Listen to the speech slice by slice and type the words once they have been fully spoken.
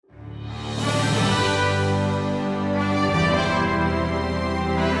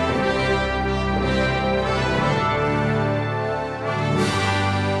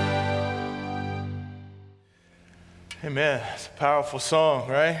Amen. It's a powerful song,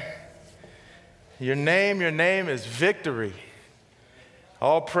 right? Your name is victory.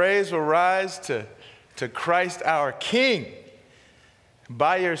 All praise will rise to Christ our King.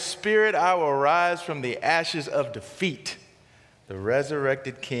 By your Spirit I will rise from the ashes of defeat. The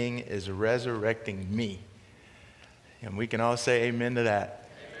resurrected King is resurrecting me. And we can all say amen to that.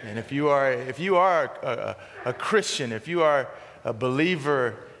 Amen. And if you are a Christian, if you are a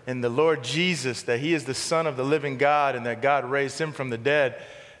believer in the Lord Jesus, that he is the Son of the living God and that God raised him from the dead,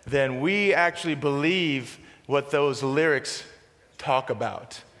 then we actually believe what those lyrics talk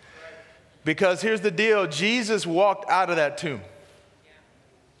about. Because here's the deal, Jesus walked out of that tomb.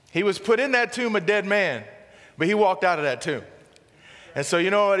 He was put in that tomb a dead man, but he walked out of that tomb. And so you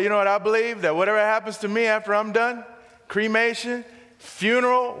know what I believe? That whatever happens to me after I'm done, cremation,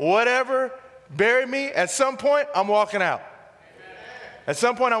 funeral, whatever, bury me, at some point I'm walking out. At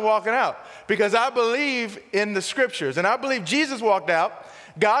some point I'm walking out because I believe in the scriptures and I believe Jesus walked out,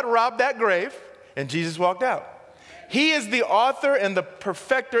 God robbed that grave, and Jesus walked out. He is the author and the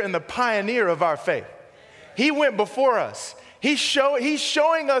perfecter and the pioneer of our faith. He went before us. He's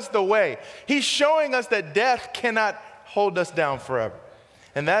showing us the way. He's showing us that death cannot hold us down forever.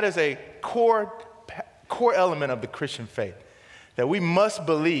 And that is a core element of the Christian faith, that we must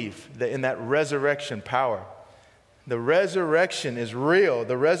believe that in that resurrection power. The resurrection is real.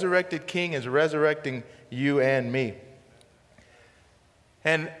 The resurrected King is resurrecting you and me.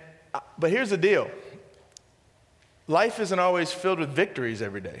 But here's the deal. Life isn't always filled with victories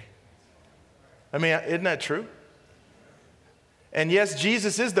every day. I mean, isn't that true? And yes,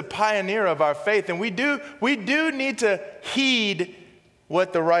 Jesus is the pioneer of our faith, and we do need to heed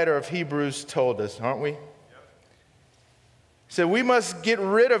what the writer of Hebrews told us, aren't we? So we must get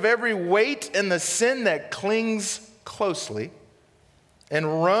rid of every weight and the sin that clings closely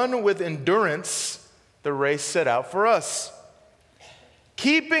and run with endurance the race set out for us,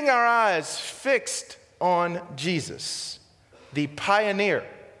 keeping our eyes fixed on Jesus, the pioneer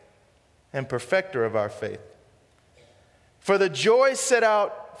and perfecter of our faith. For the joy set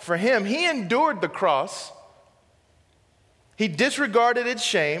out for him, he endured the cross, he disregarded its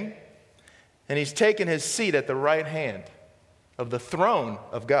shame, and he's taken his seat at the right hand of the throne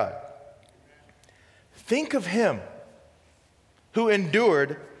of God. Think of him who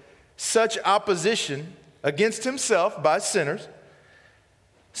endured such opposition against himself by sinners,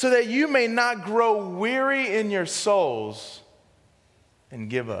 so that you may not grow weary in your souls and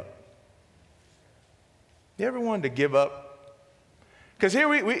give up. You ever wanted to give up? Because here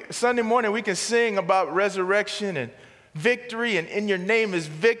we Sunday morning we can sing about resurrection and victory, and in your name is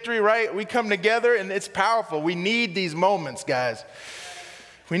victory, right? We come together and it's powerful. We need these moments, guys.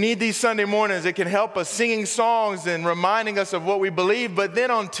 We need these Sunday mornings that can help us singing songs and reminding us of what we believe. But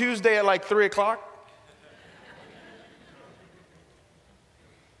then on Tuesday at like 3 o'clock,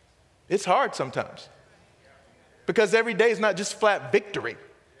 it's hard sometimes. Because every day is not just flat victory.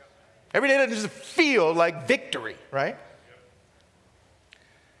 Every day doesn't just feel like victory, right?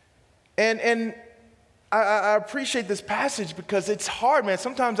 And I appreciate this passage because it's hard, man.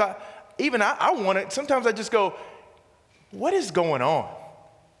 Sometimes I want it. Sometimes I just go, what is going on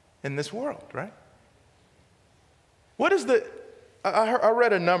in this world, right? What is I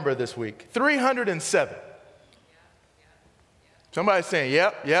read a number this week, 307. Somebody's saying,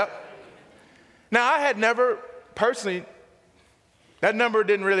 yep. Now, I had never, personally, that number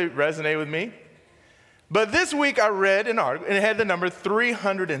didn't really resonate with me. But this week I read an article, and it had the number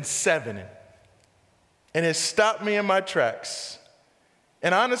 307 in it. And it stopped me in my tracks.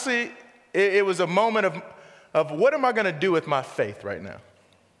 And honestly, it was a moment of what am I going to do with my faith right now?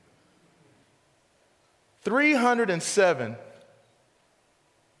 307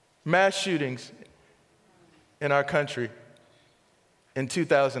 mass shootings in our country in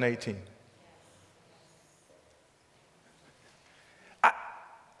 2018.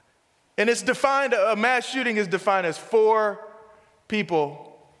 And it's defined, a mass shooting is defined as 4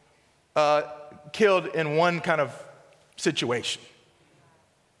 people killed in one kind of situation.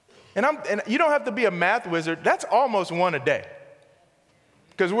 And you don't have to be a math wizard. That's almost one a day.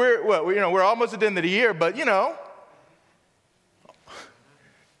 Because we're almost at the end of the year, but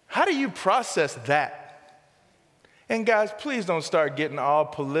how do you process that? And guys, please don't start getting all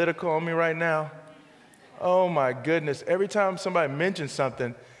political on me right now. Oh my goodness. Every time somebody mentions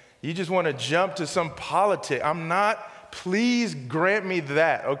something, you just want to jump to some politics. Please grant me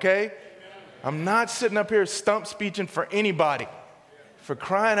that, okay? I'm not sitting up here stump speeching for anybody. For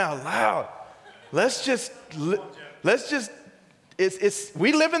crying out loud.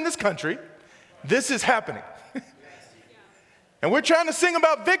 We live in this country. This is happening. And we're trying to sing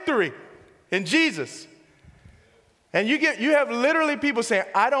about victory in Jesus. And you have literally people saying,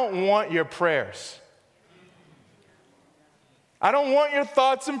 I don't want your prayers. I don't want your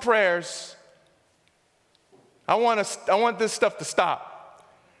thoughts and prayers. I want this stuff to stop.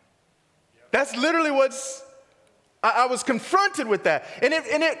 That's literally I was confronted with that. And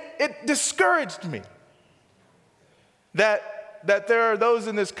it discouraged me that there are those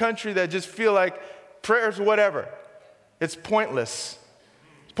in this country that just feel like prayers, whatever. It's pointless.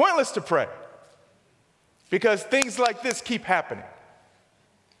 It's pointless to pray because things like this keep happening.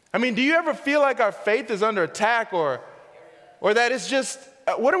 I mean, do you ever feel like our faith is under attack or that it's just,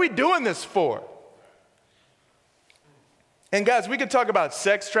 what are we doing this for? And guys, we could talk about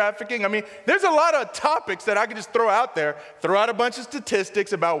sex trafficking. I mean, there's a lot of topics that I could just throw out there, throw out a bunch of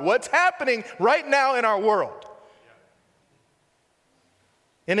statistics about what's happening right now in our world.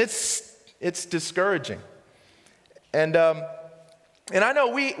 And it's discouraging. And I know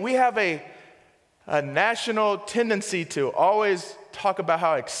we have a national tendency to always talk about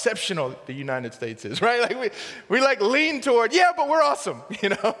how exceptional the United States is, right? Like we like lean toward, yeah, but we're awesome, you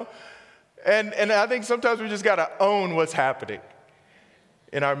know? And I think sometimes we just got to own what's happening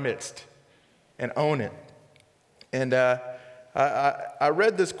in our midst and own it. And I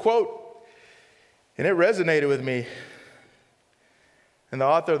read this quote, and it resonated with me. And the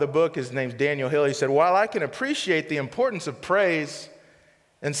author of the book, his name's Daniel Hill, he said, while I can appreciate the importance of praise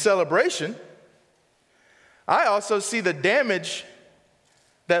and celebration, I also see the damage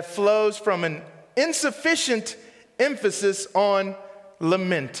that flows from an insufficient emphasis on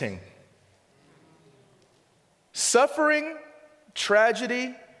lamenting. Suffering,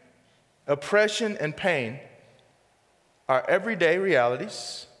 tragedy, oppression, and pain are everyday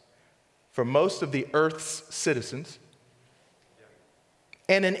realities for most of the earth's citizens.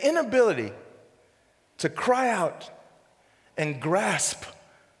 And an inability to cry out and grasp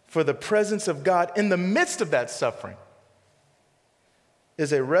for the presence of God in the midst of that suffering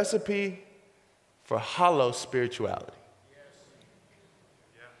is a recipe for hollow spirituality.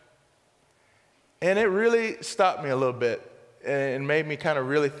 And it really stopped me a little bit and made me kind of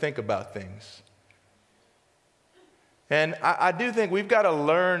really think about things. And I do think we've got to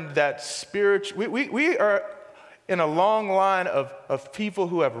learn that we are in a long line of people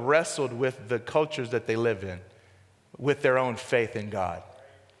who have wrestled with the cultures that they live in, with their own faith in God.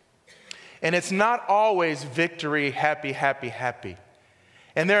 And it's not always victory, happy, happy, happy.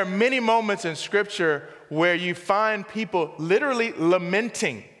 And there are many moments in Scripture where you find people literally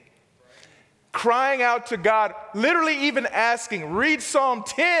lamenting, crying out to God, literally even asking, read Psalm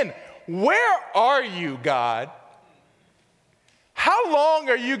 10, where are you, God? How long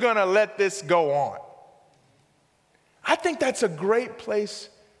are you going to let this go on? I think that's a great place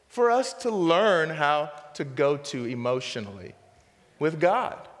for us to learn how to go to emotionally with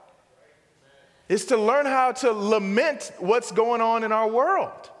God. Is to learn how to lament what's going on in our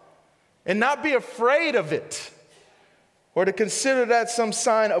world and not be afraid of it or to consider that some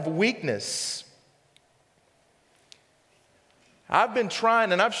sign of weakness. I've been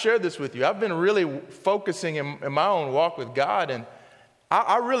trying, and I've shared this with you, I've been really focusing in my own walk with God, and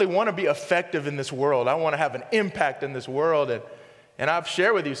I really want to be effective in this world. I want to have an impact in this world, and I've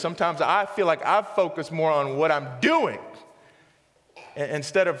shared with you, sometimes I feel like I've focused more on what I'm doing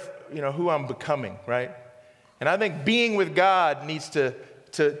instead of who I'm becoming, right? And I think being with God needs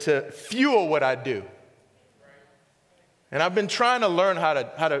to fuel what I do. And I've been trying to learn how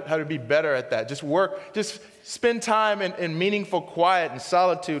to be better at that. Just spend time in meaningful quiet and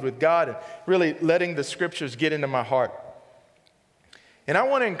solitude with God and really letting the scriptures get into my heart. And I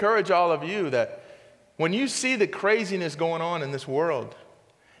want to encourage all of you that when you see the craziness going on in this world,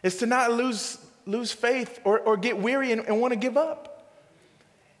 is to not lose faith or get weary and want to give up.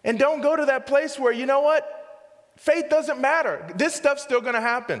 And don't go to that place where, you know what? Faith doesn't matter. This stuff's still going to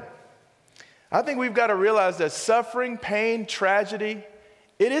happen. I think we've got to realize that suffering, pain, tragedy,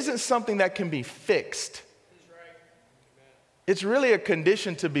 it isn't something that can be fixed. It's really a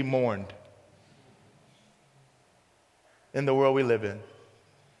condition to be mourned in the world we live in.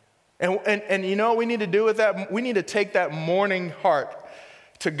 And you know what we need to do with that? We need to take that mourning heart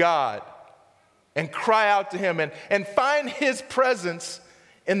to God and cry out to Him and find His presence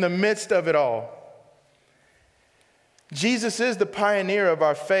in the midst of it all. Jesus is the pioneer of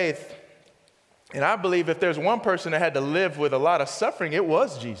our faith. And I believe if there's one person that had to live with a lot of suffering, it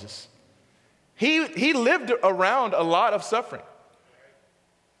was Jesus. He lived around a lot of suffering.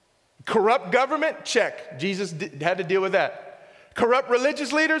 Corrupt government? Check. Jesus had to deal with that. Corrupt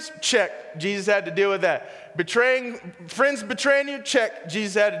religious leaders? Check. Jesus had to deal with that. Friends betraying you? Check.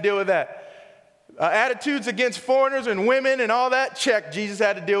 Jesus had to deal with that. Attitudes against foreigners and women and all that? Check. Jesus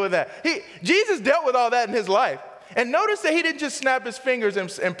had to deal with that. Jesus dealt with all that in His life. And notice that he didn't just snap his fingers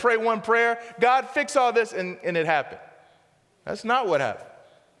and pray one prayer, God, fix all this, and it happened. That's not what happened.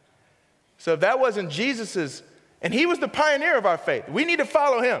 So if that wasn't Jesus's, and he was the pioneer of our faith, we need to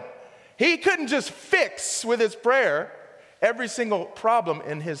follow him. He couldn't just fix with his prayer every single problem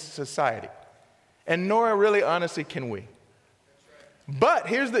in his society. And nor really, honestly, can we. But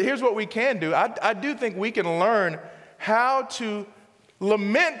here's what we can do. I do think we can learn how to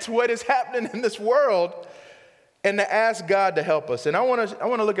lament what is happening in this world and to ask God to help us. And I want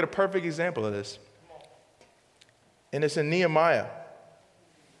to look at a perfect example of this. And it's in Nehemiah.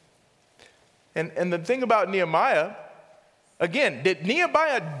 And the thing about Nehemiah, again, did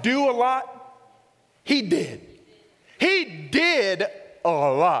Nehemiah do a lot? He did. He did a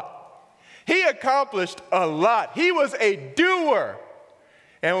lot. He accomplished a lot. He was a doer.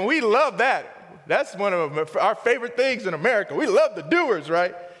 And we love that. That's one of our favorite things in America. We love the doers,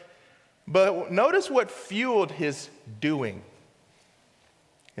 right? But notice what fueled his doing.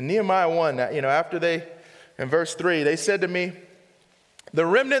 In Nehemiah 1, in verse 3, they said to me, the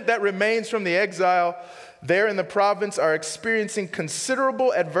remnant that remains from the exile there in the province are experiencing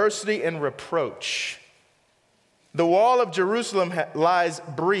considerable adversity and reproach. The wall of Jerusalem lies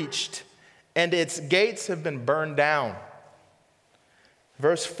breached, and its gates have been burned down.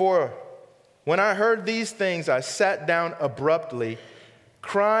 Verse 4, when I heard these things, I sat down abruptly,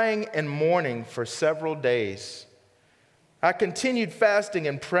 crying and mourning for several days. I continued fasting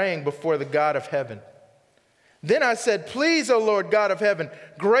and praying before the God of heaven. Then I said, please, O Lord God of heaven,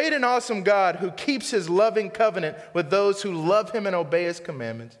 great and awesome God who keeps his loving covenant with those who love him and obey his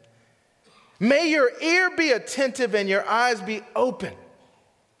commandments, may your ear be attentive and your eyes be open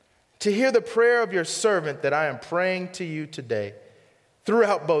to hear the prayer of your servant that I am praying to you today,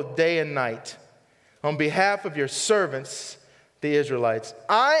 throughout both day and night, on behalf of your servants, the Israelites.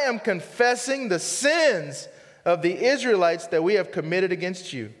 I am confessing the sins of the Israelites that we have committed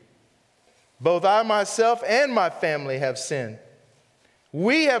against you. Both I myself and my family have sinned.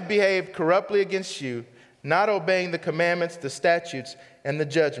 We have behaved corruptly against you, not obeying the commandments, the statutes, and the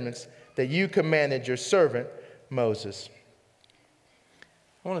judgments that you commanded your servant Moses.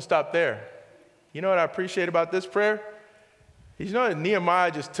 I want to stop there. You know what I appreciate about this prayer? You know that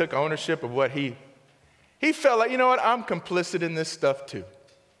Nehemiah just took ownership of what he felt like, you know what, I'm complicit in this stuff too.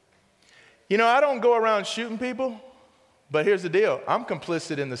 You know, I don't go around shooting people, but here's the deal. I'm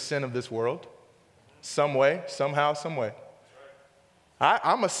complicit in the sin of this world. Some way, somehow, some way.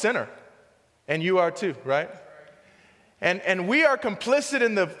 I'm a sinner, and you are too, right? And we are complicit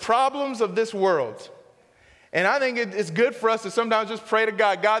in the problems of this world. And I think it's good for us to sometimes just pray to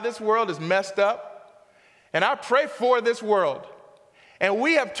God, God, this world is messed up, and I pray for this world. And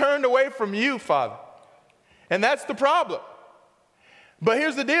we have turned away from you, Father. And that's the problem. But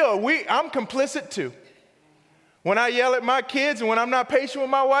here's the deal. I'm complicit too. When I yell at my kids and when I'm not patient with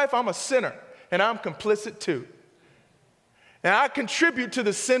my wife, I'm a sinner. And I'm complicit too. And I contribute to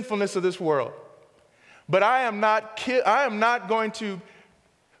the sinfulness of this world. But I am not going to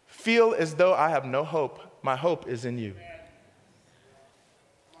feel as though I have no hope. My hope is in you.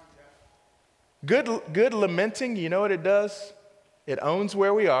 Good lamenting, you know what it does? It owns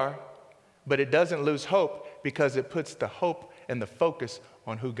where we are, but it doesn't lose hope because it puts the hope and the focus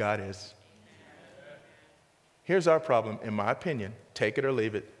on who God is. Here's our problem, in my opinion. Take it or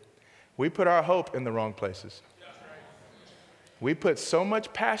leave it. We put our hope in the wrong places. We put so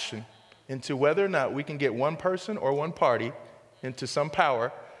much passion into whether or not we can get one person or one party into some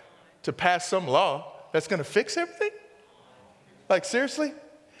power to pass some law that's going to fix everything? Like, seriously?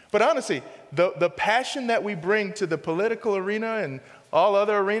 But honestly, the passion that we bring to the political arena and all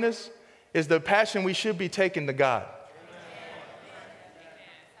other arenas is the passion we should be taking to God.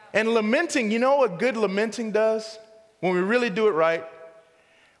 And lamenting, you know what good lamenting does? When we really do it right,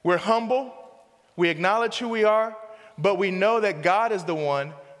 we're humble, we acknowledge who we are, but we know that God is the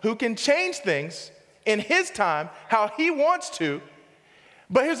one who can change things in his time, how he wants to.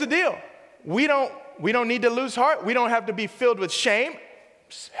 But here's the deal. We don't need to lose heart. We don't have to be filled with shame,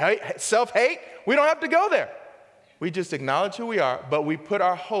 self-hate. We don't have to go there. We just acknowledge who we are, but we put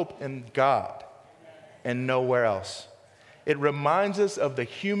our hope in God and nowhere else. It reminds us of the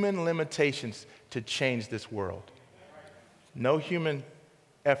human limitations to change this world. No human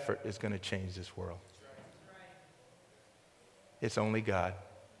effort is going to change this world. It's only God.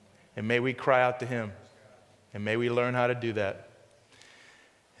 And may we cry out to him. And may we learn how to do that.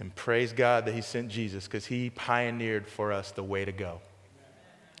 And praise God that he sent Jesus because he pioneered for us the way to go.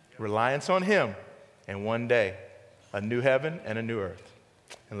 Reliance on him, and one day, a new heaven and a new earth.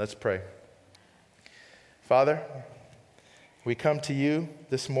 And let's pray. Father, we come to you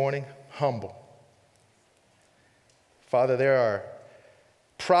this morning humble. Father, there are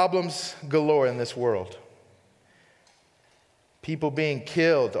problems galore in this world. People being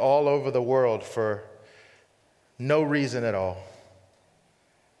killed all over the world for no reason at all.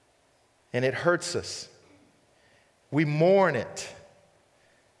 And it hurts us. We mourn it.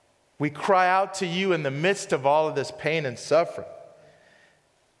 We cry out to you in the midst of all of this pain and suffering.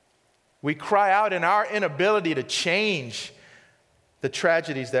 We cry out in our inability to change the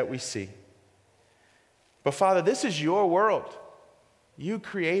tragedies that we see. But Father, this is your world. You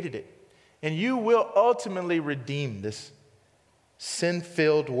created it. And you will ultimately redeem this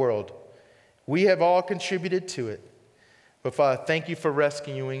sin-filled world. We have all contributed to it. But Father, thank you for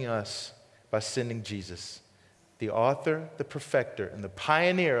rescuing us by sending Jesus, the author, the perfecter, and the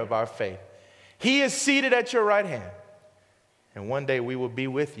pioneer of our faith. He is seated at your right hand. And one day we will be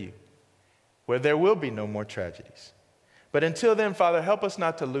with you, where there will be no more tragedies. But until then, Father, help us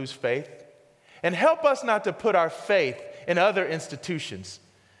not to lose faith. And help us not to put our faith in other institutions,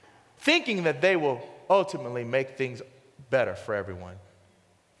 thinking that they will ultimately make things better for everyone.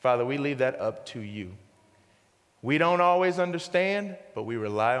 Father, we leave that up to you. We don't always understand, but we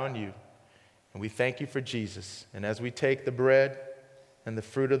rely on you. And we thank you for Jesus. And as we take the bread and the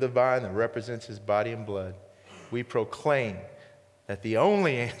fruit of the vine that represents his body and blood, we proclaim that the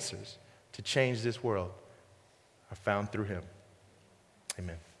only answers to change this world are found through him.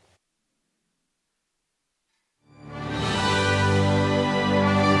 Amen.